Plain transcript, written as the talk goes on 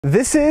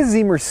This is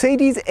the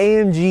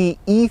Mercedes-AMG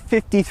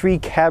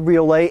E53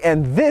 Cabriolet,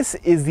 and this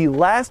is the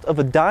last of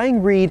a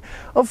dying breed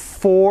of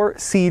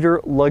four-seater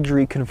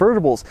luxury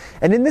convertibles.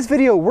 And in this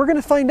video, we're going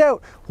to find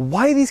out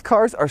why these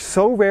cars are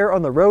so rare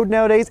on the road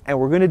nowadays, and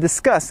we're going to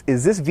discuss,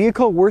 is this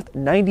vehicle worth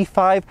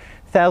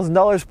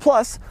 $95,000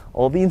 plus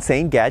all the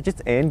insane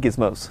gadgets and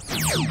gizmos.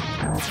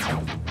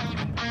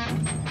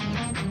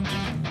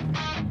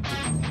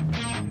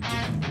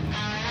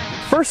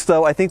 First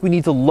though, I think we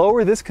need to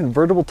lower this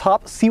convertible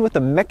top, see what the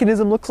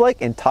mechanism looks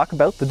like, and talk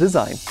about the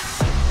design.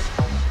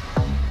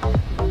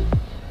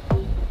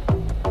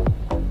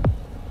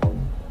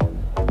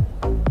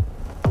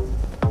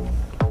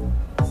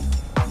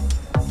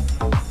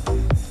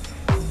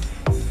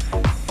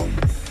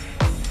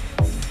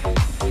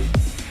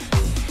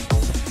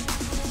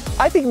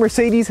 I think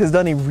Mercedes has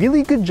done a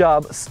really good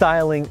job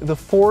styling the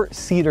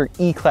four-seater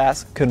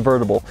E-Class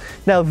convertible.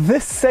 Now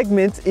this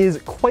segment is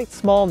quite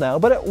small now,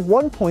 but at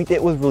one point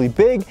it was really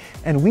big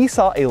and we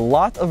saw a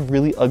lot of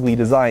really ugly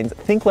designs.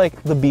 Think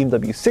like the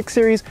BMW 6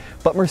 Series,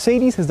 but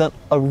Mercedes has done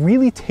a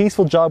really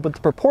tasteful job with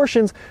the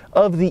proportions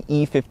of the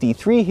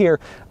E53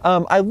 here.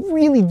 I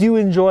really do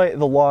enjoy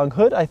the long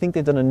hood. I think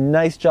they've done a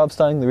nice job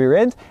styling the rear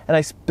end, and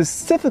I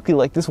specifically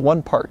like this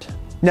one part.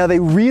 Now they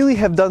really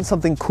have done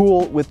something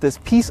cool with this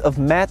piece of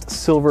matte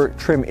silver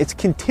trim. It's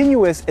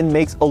continuous and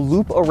makes a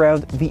loop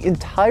around the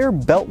entire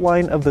belt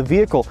line of the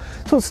vehicle.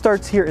 So it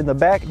starts here in the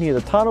back near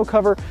the tonneau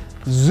cover,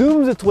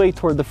 zooms its way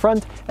toward the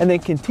front, and then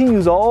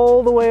continues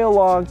all the way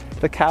along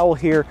the cowl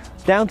here,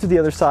 down to the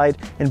other side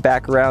and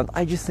back around.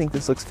 I just think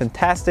this looks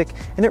fantastic,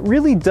 and it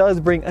really does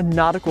bring a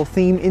nautical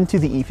theme into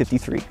the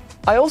E53.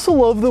 I also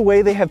love the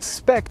way they have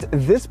spec'd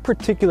this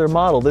particular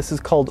model. This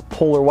is called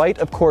Polar White.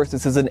 Of course,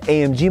 this is an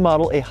AMG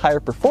model, a higher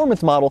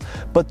performance model,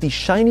 but the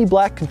shiny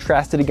black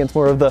contrasted against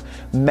more of the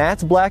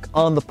matte black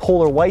on the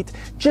Polar White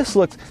just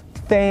looks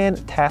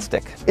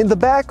fantastic. In the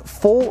back,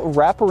 full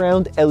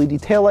wraparound LED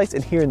taillights,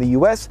 and here in the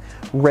US,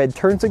 red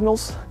turn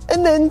signals.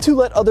 And then to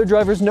let other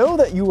drivers know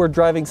that you are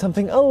driving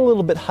something a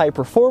little bit high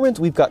performance,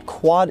 we've got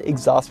quad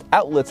exhaust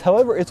outlets.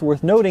 However, it's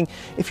worth noting,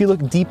 if you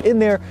look deep in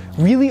there,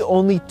 really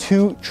only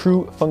two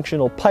true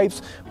functional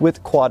pipes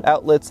with quad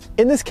outlets,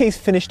 in this case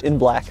finished in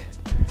black.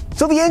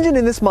 So the engine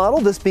in this model,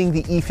 this being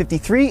the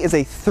E53, is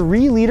a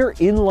 3-liter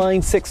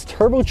inline-6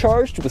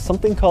 turbocharged with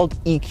something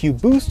called EQ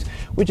Boost,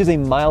 which is a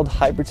mild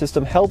hybrid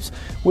system, helps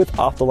with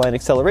off-the-line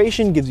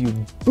acceleration, gives you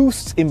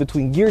boosts in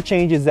between gear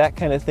changes, that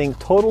kind of thing.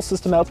 Total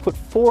system output,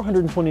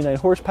 429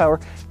 horsepower,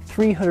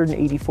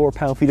 384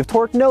 pound-feet of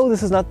torque. No,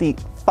 this is not the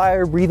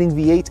fire-breathing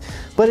V8,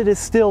 but it is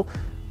still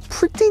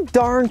pretty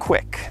darn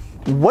quick.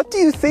 What do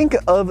you think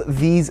of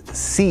these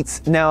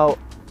seats? Now,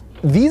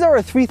 these are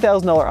a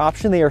 $3,000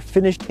 option. They are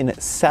finished in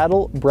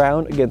saddle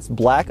brown against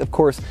black, of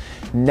course,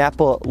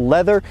 Napa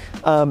leather.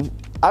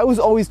 I was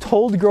always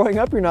told growing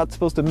up you're not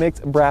supposed to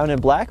mix brown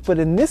and black, but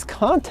in this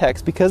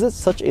context, because it's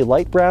such a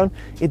light brown,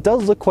 it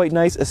does look quite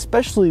nice,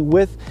 especially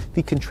with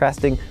the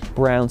contrasting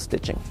brown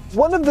stitching.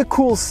 One of the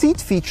cool seat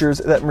features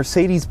that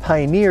Mercedes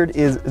pioneered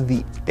is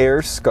the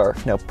air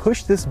scarf. Now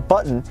push this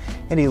button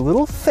and a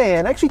little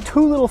fan, actually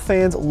two little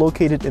fans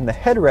located in the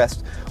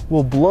headrest,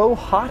 will blow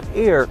hot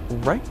air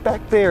right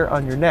back there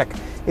on your neck.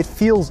 It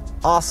feels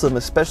awesome,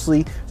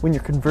 especially when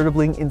you're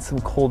convertibling in some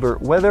colder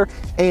weather,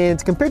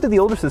 and compared to the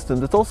older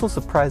systems, it's also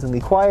surprisingly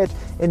quiet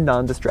and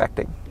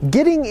non-distracting.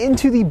 Getting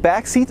into the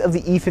back seat of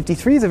the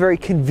E53 is a very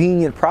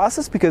convenient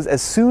process, because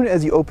as soon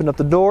as you open up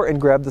the door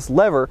and grab this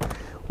lever,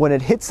 when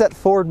it hits that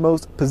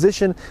forwardmost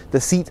position, the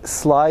seat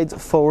slides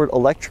forward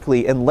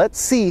electrically. And let's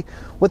see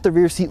what the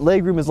rear seat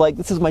legroom is like.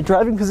 This is my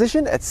driving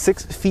position at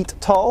 6 feet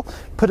tall.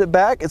 Put it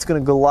back, it's gonna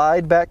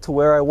glide back to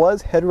where I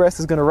was. Headrest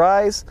is gonna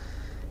rise.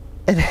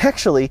 And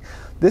actually,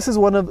 this is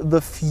one of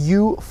the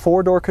few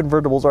four-door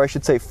convertibles, or I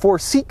should say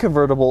four-seat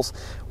convertibles,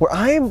 where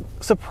I am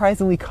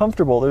surprisingly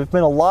comfortable. There have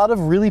been a lot of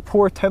really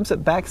poor attempts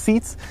at back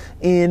seats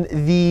in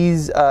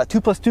these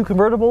 2+2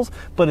 convertibles,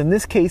 but in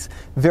this case,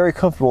 very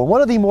comfortable.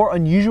 One of the more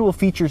unusual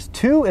features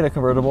too in a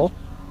convertible,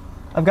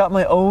 I've got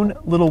my own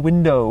little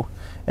window,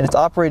 and it's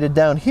operated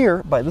down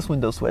here by this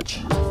window switch.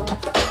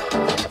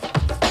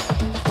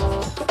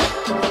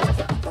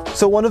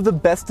 So one of the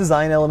best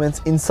design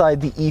elements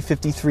inside the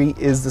E53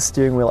 is the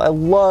steering wheel. I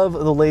love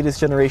the latest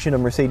generation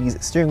of Mercedes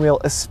steering wheel,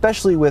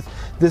 especially with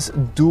this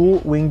dual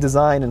wing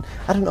design. And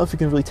I don't know if you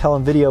can really tell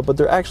on video, but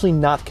they're actually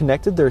not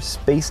connected. There's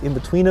space in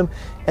between them,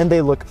 and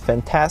they look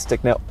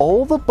fantastic. Now,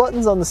 all the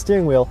buttons on the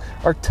steering wheel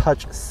are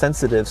touch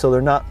sensitive, so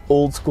they're not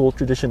old school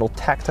traditional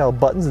tactile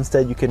buttons.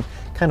 Instead, you can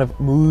kind of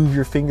move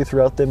your finger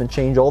throughout them and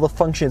change all the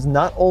functions,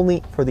 not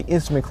only for the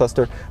instrument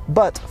cluster,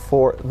 but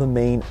for the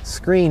main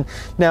screen.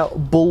 Now,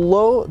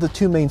 below the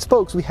two main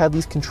spokes, we have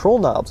these control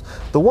knobs.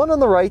 The one on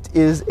the right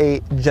is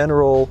a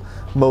general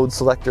mode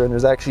selector, and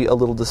there's actually a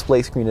little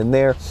display screen in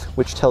there,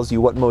 which tells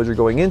you what mode you're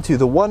going into.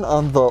 The one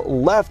on the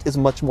left is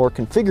much more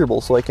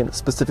configurable, so I can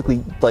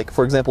specifically, like,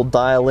 for example,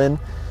 dial in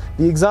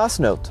the exhaust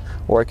note,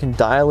 or I can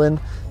dial in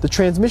the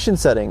transmission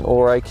setting,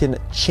 or I can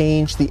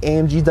change the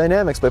AMG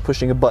dynamics by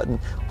pushing a button,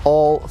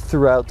 all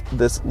throughout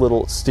this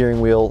little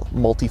steering wheel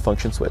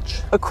multifunction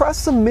switch.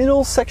 Across the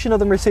middle section of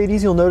the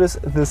Mercedes, you'll notice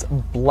this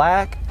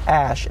black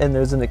ash, and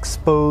there's an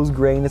exposed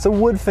grain. It's a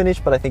wood finish,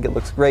 but I think it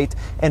looks great.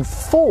 And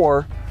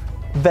 4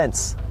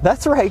 vents.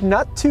 That's right,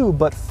 not 2,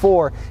 but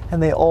 4,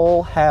 and they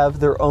all have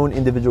their own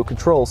individual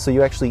controls. So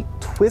you actually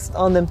twist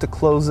on them to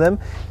close them.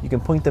 You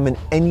can point them in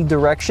any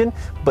direction,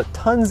 but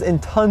tons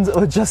and tons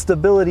of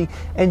adjustability,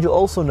 and you'll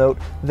also note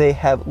they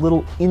have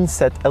little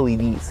inset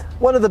LEDs.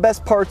 One of the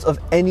best parts of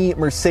any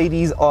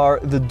Mercedes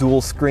are the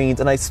dual screens,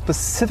 and I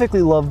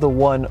specifically love the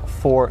one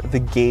for the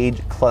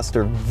gauge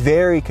cluster.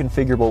 Very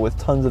configurable with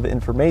tons of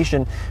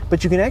information,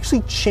 but you can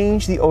actually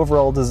change the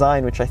overall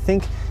design, which I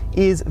think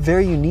is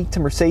very unique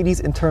to Mercedes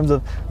in terms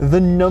of the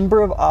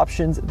number of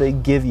options they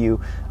give you.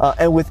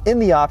 And within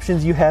the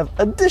options, you have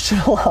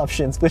additional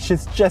options, which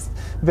is just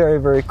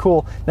very, very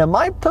cool. Now,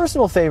 my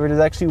personal favorite is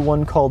actually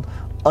one called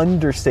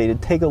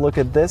Understated. Take a look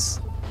at this.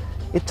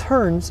 It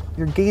turns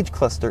your gauge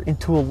cluster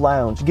into a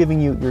lounge,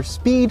 giving you your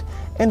speed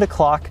and a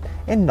clock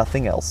and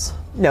nothing else.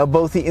 Now,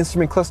 both the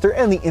instrument cluster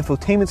and the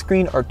infotainment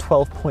screen are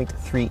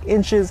 12.3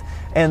 inches,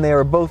 and they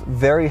are both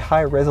very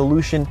high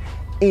resolution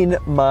in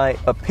my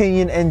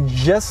opinion. And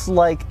just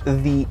like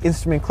the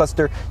instrument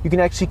cluster, you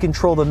can actually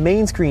control the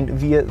main screen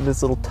via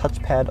this little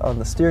touchpad on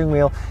the steering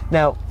wheel.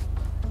 Now,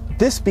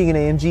 this being an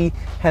AMG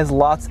has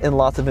lots and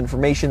lots of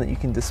information that you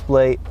can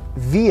display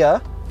via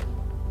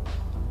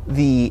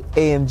the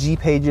AMG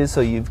pages.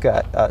 So you've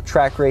got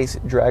track race,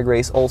 drag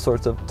race, all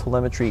sorts of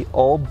telemetry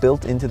all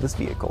built into this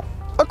vehicle.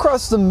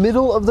 Across the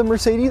middle of the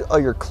Mercedes are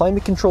your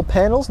climate control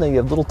panels. Now you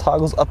have little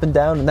toggles up and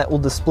down, and that will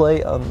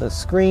display on the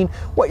screen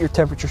what your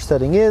temperature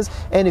setting is.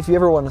 And if you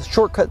ever want to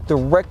shortcut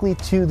directly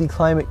to the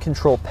climate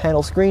control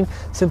panel screen,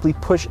 simply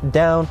push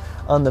down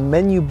on the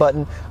menu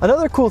button.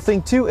 Another cool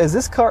thing too is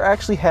this car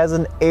actually has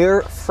an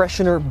air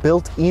freshener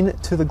built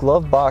into the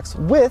glove box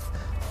with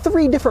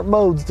 3 different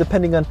modes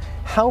depending on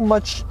how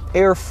much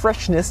air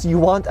freshness you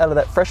want out of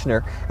that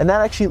freshener. And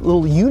that actually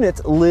little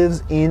unit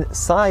lives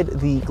inside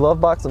the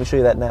glove box. Let me show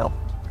you that now.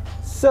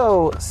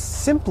 So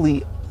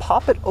simply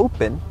pop it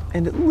open,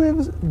 and it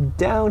lives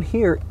down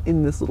here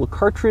in this little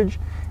cartridge,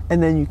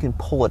 and then you can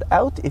pull it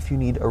out if you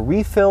need a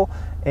refill,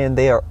 and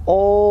they are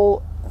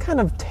all kind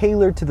of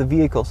tailored to the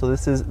vehicle. So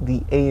this is the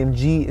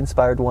AMG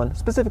inspired one,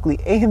 specifically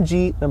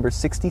AMG number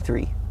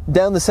 63.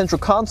 Down the central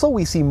console,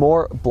 we see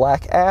more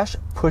black ash.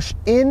 Push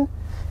in,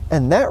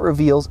 and that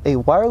reveals a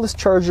wireless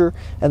charger,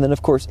 and then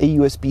of course a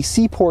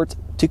USB-C port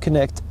to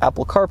connect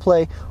Apple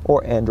CarPlay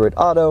or Android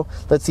Auto.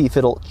 Let's see if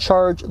it'll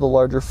charge the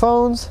larger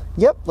phones.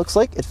 Yep, looks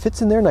like it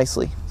fits in there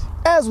nicely.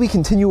 As we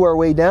continue our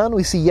way down,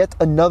 we see yet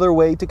another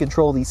way to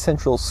control the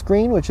central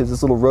screen, which is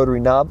this little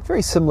rotary knob,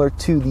 very similar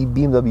to the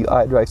BMW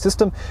iDrive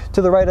system.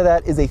 To the right of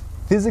that is a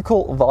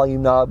physical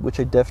volume knob, which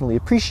I definitely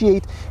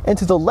appreciate. And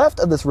to the left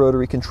of this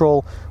rotary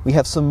control, we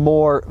have some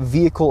more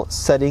vehicle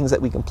settings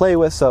that we can play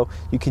with. So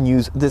you can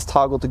use this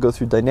toggle to go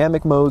through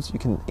dynamic modes. You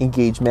can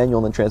engage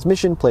manual and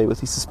transmission, play with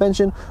the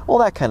suspension, all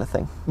that kind of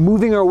thing.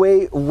 Moving our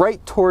way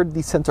right toward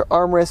the center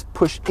armrest,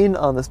 push in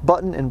on this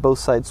button and both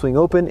sides swing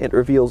open. It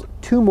reveals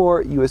 2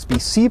 more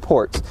USB-C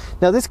ports.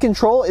 Now this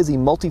control is a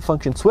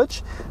multifunction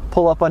switch.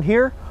 Pull up on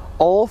here,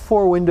 all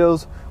 4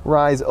 windows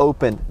rise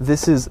open.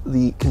 This is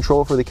the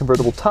control for the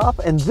convertible top,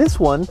 and this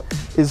one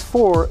is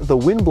for the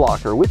wind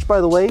blocker, which by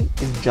the way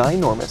is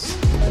ginormous.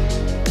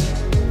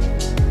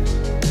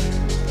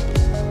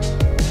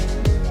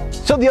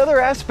 So the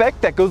other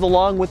aspect that goes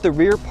along with the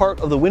rear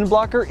part of the wind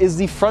blocker is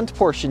the front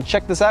portion.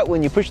 Check this out.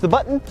 When you push the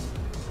button,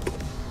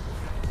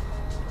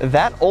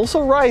 that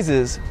also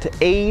rises to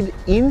aid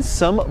in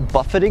some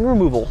buffeting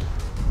removal.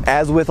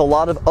 As with a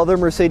lot of other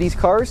Mercedes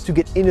cars, to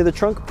get into the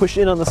trunk, push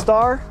in on the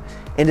star,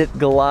 and it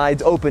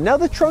glides open. Now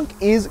the trunk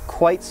is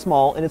quite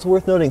small, and it's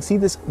worth noting, see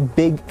this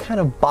big kind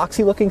of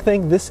boxy looking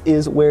thing? This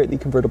is where the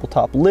convertible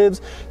top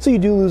lives, so you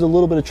do lose a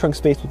little bit of trunk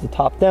space with the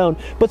top down,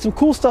 but some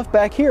cool stuff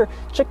back here.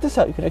 Check this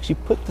out. You can actually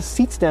put the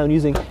seats down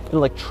using an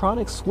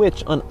electronic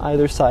switch on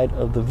either side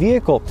of the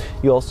vehicle.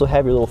 You also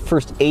have your little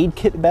first aid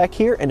kit back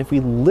here, and if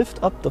we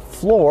lift up the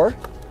floor,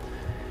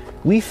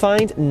 we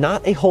find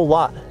not a whole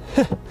lot.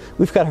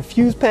 We've got a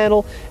fuse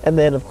panel, and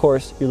then of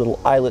course your little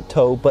eyelet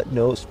toe, but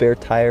no spare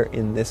tire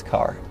in this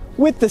car.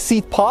 With the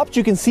seat popped,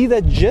 you can see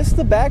that just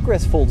the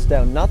backrest folds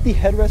down, not the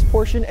headrest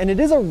portion, and it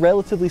is a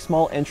relatively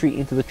small entry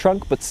into the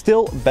trunk, but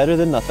still better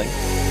than nothing.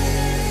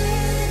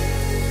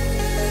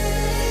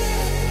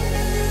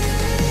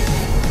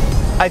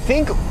 I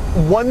think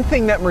one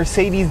thing that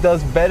Mercedes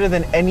does better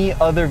than any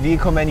other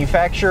vehicle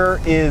manufacturer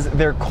is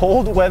their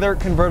cold weather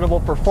convertible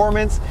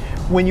performance.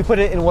 When you put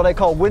it in what I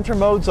call winter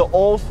mode, so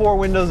all 4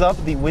 windows up,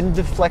 the wind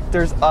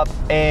deflectors up,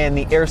 and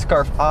the air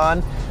scarf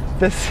on,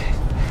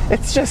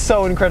 it's just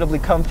so incredibly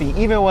comfy.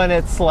 Even when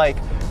it's like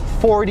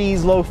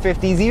 40s, low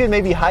 50s, even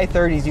maybe high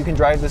 30s, you can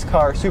drive this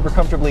car super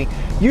comfortably.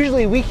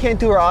 Usually we can't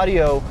do our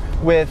audio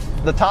with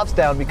the tops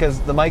down because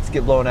the mics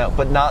get blown out,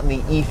 but not in the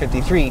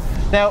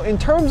E53. Now, in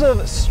terms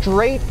of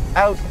straight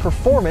out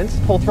performance,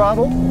 full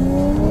throttle.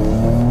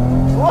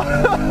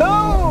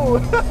 Whoa!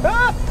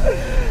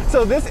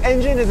 So this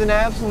engine is an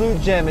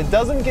absolute gem. It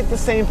doesn't get the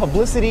same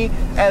publicity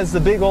as the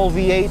big old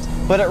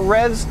V8, but it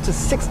revs to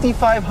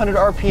 6,500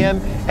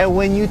 RPM, and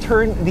when you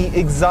turn the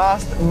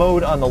exhaust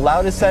mode on the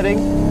loudest setting,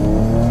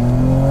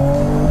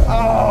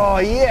 oh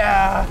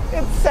yeah,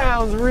 it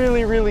sounds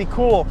really, really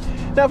cool.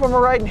 Now from a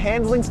ride and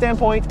handling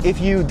standpoint, if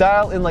you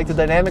dial in like the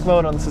dynamic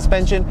mode on the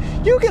suspension,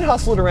 you can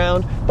hustle it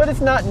around, but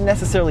it's not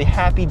necessarily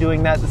happy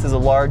doing that. This is a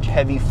large,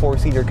 heavy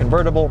 4-seater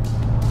convertible.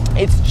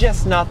 It's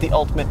just not the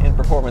ultimate in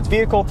performance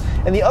vehicle.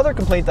 And the other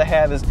complaint I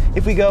have is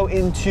if we go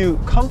into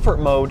comfort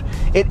mode,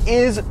 it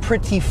is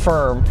pretty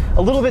firm,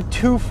 a little bit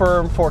too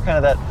firm for kind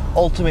of that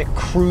ultimate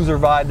cruiser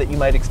vibe that you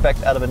might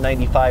expect out of a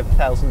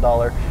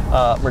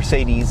 $95,000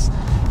 Mercedes,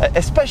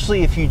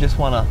 especially if you just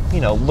want to,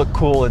 you know, look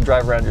cool and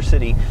drive around your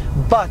city.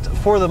 But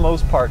for the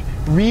most part,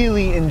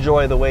 really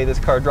enjoy the way this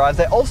car drives.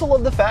 I also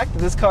love the fact that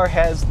this car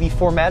has the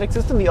 4MATIC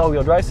system, the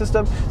all-wheel drive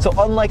system. So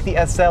unlike the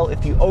SL,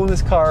 if you own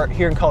this car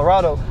here in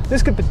Colorado,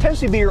 this could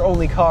potentially be your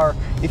only car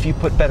if you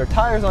put better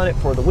tires on it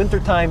for the winter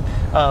time,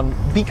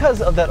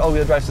 because of that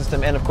all-wheel drive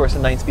system and of course a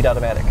 9-speed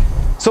automatic.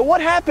 So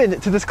what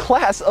happened to this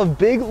class of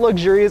big,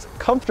 luxurious,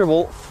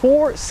 comfortable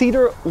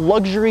 4-seater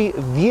luxury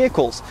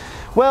vehicles?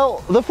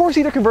 Well, the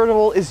 4-seater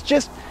convertible is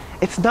just,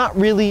 it's not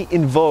really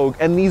in vogue,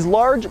 and these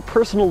large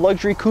personal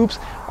luxury coupes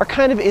are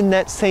kind of in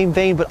that same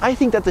vein, but I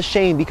think that's a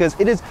shame because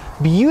it is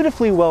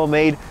beautifully well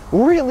made,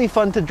 really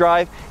fun to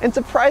drive, and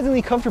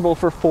surprisingly comfortable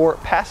for 4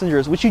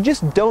 passengers, which you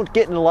just don't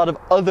get in a lot of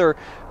other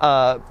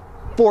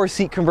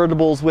 4-seat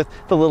convertibles with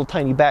the little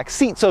tiny back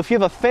seat. So if you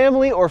have a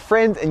family or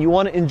friends and you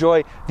want to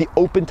enjoy the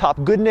open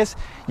top goodness,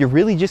 you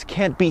really just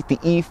can't beat the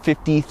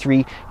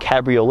E53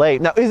 Cabriolet.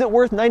 Now, is it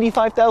worth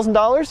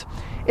 $95,000?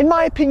 In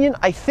my opinion,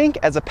 I think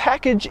as a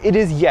package, it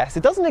is yes.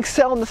 It doesn't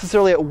excel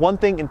necessarily at one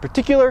thing in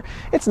particular.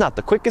 It's not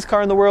the quickest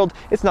car in the world.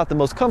 It's not the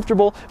most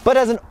comfortable, but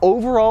as an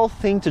overall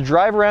thing to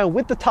drive around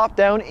with the top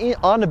down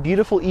on a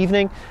beautiful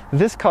evening,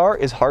 this car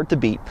is hard to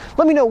beat.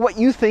 Let me know what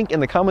you think in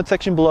the comment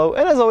section below.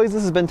 And as always,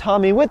 this has been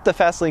Tommy with the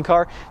Fastlane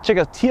Car. Check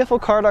out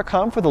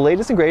tflcar.com for the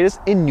latest and greatest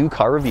in new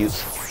car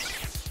reviews.